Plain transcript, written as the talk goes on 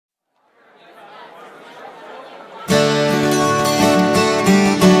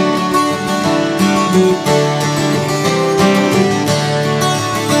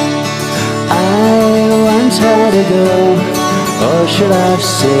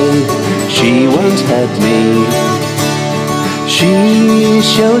say she once had me. She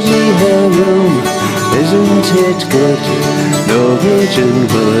showed me her room, isn't it good? Norwegian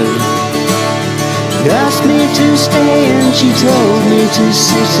wood. She asked me to stay and she told me to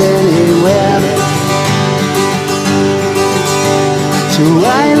sit anywhere. So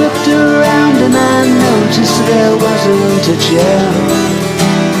I looked around and I noticed there wasn't a chair.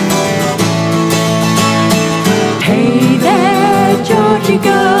 Hey there, Georgie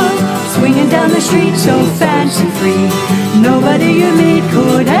girl, swinging down the street so fancy-free. Nobody you meet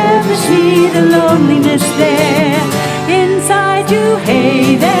could ever see the loneliness there inside you.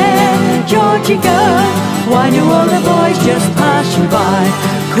 Hey there, Georgie girl, why do all the boys just pass you by?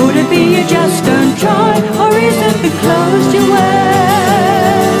 Could it be you just don't try, or is it the clothes you wear?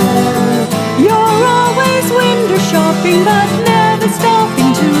 You're always window shopping but never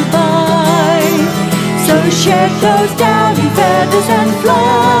stopping to buy. So shed those dowdy feathers and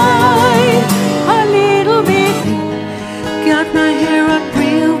fly a little bit. Got my hair up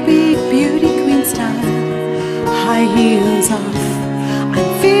real big, beauty queen style, high heels off, I'm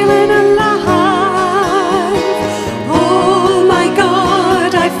feeling alive. Oh my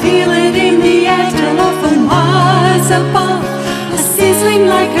God, I feel it in the air, telephone wires above, a sizzling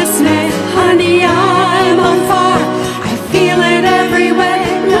like a snare. Honey, I'm on fire, I feel it everywhere,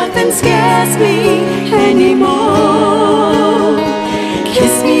 nothing scares me anymore.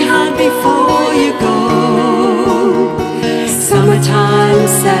 Kiss me hard before you go, summertime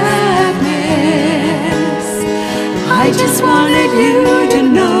sadness. I just wanted you to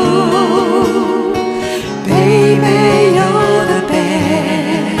know, baby, you're the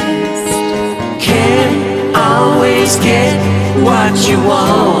best. Can't always get what you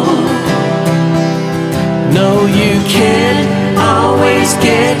want. No, you can't always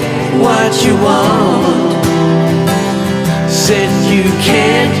get what you want. Said you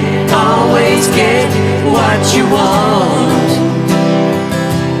can't always get what you want.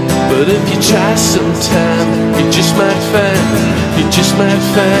 But if you try sometime, you just might find, you just might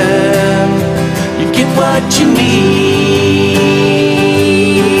find, you get what you need.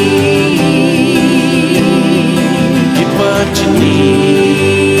 Get what you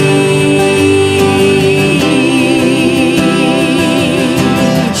need.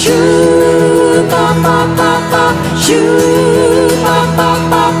 Shoo, ba ba ba ba, shoo, ba ba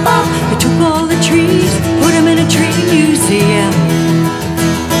ba ba. They took all the trees, put them in a tree museum,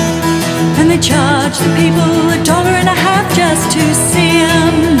 and they charged the people $1.50 just to see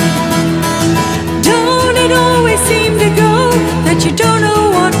them. Don't it always seem to go that you don't know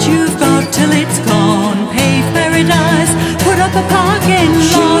what you've got till it's gone? Pave paradise, put up a parking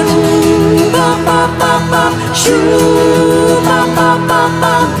lot. Ba ba ba ba, shoo, ba ba ba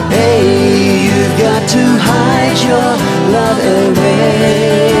ba. Hey, you've got to hide your love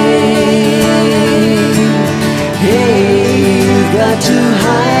away. Hey, you've got to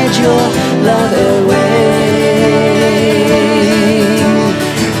hide your love away.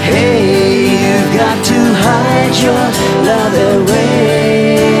 Hey, you've got to hide your love away.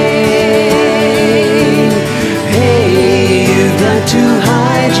 Hey, you've got to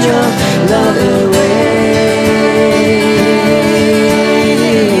hide your love away.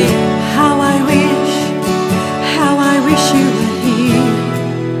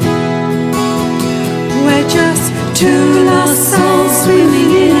 Two lost souls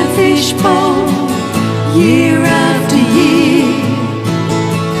swimming in a fishbowl, year after year,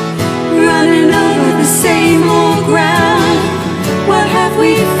 running over the same old ground. What have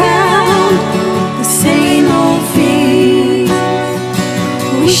we found? The same old fear.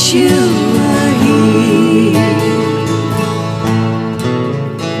 Wish you